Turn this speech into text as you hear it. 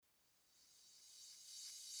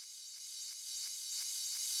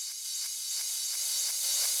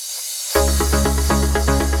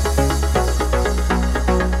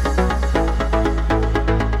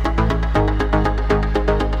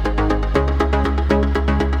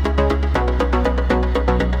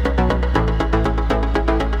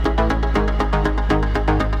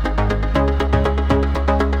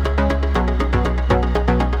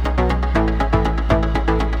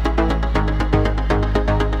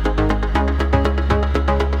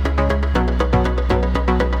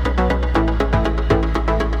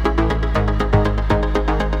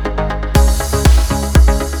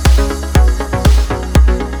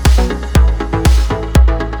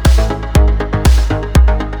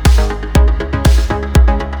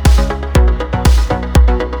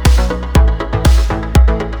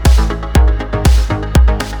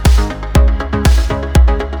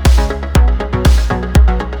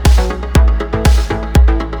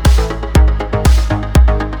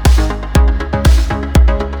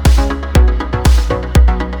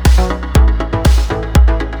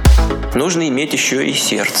нужно иметь еще и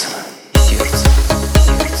сердце. Сердце.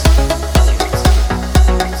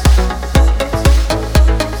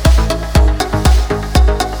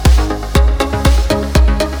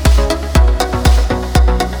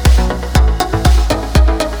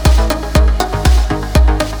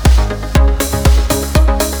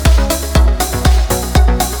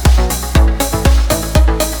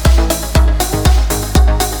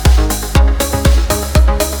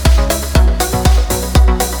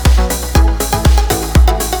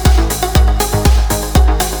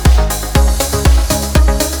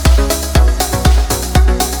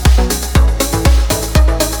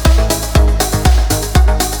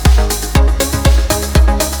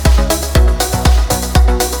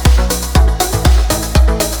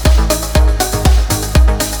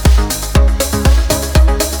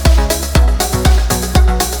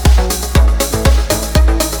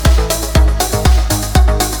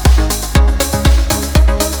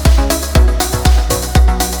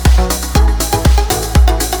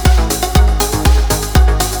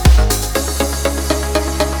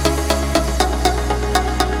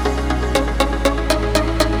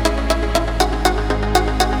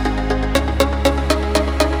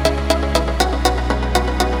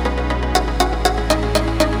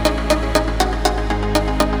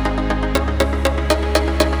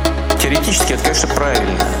 Теоретически это, конечно,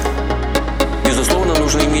 правильно. Безусловно,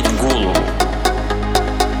 нужно иметь голову.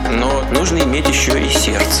 Но нужно иметь еще и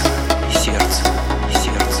сердце. Сердце.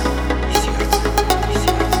 Сердце. Сердце.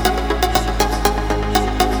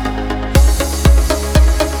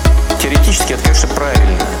 Теоретически это, конечно,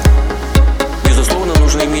 правильно. Безусловно,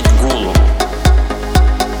 нужно иметь голову.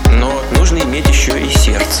 Но нужно иметь еще и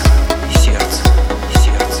сердце. Сердце.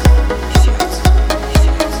 Сердце. Сердце.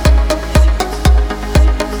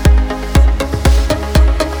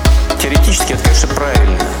 Теоретически это, конечно,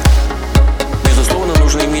 правильно. Безусловно,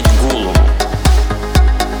 нужно иметь голову.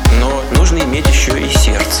 Но нужно иметь еще и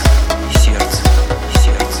сердце. Сердце.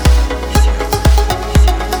 Сердце. Сердце.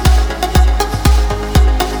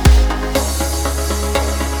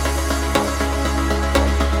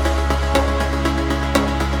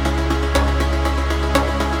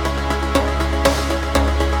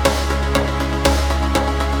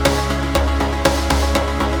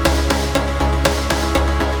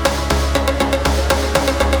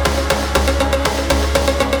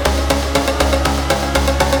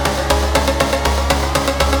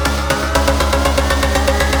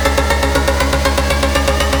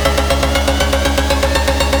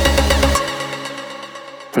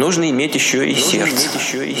 Нужно иметь еще и сердце.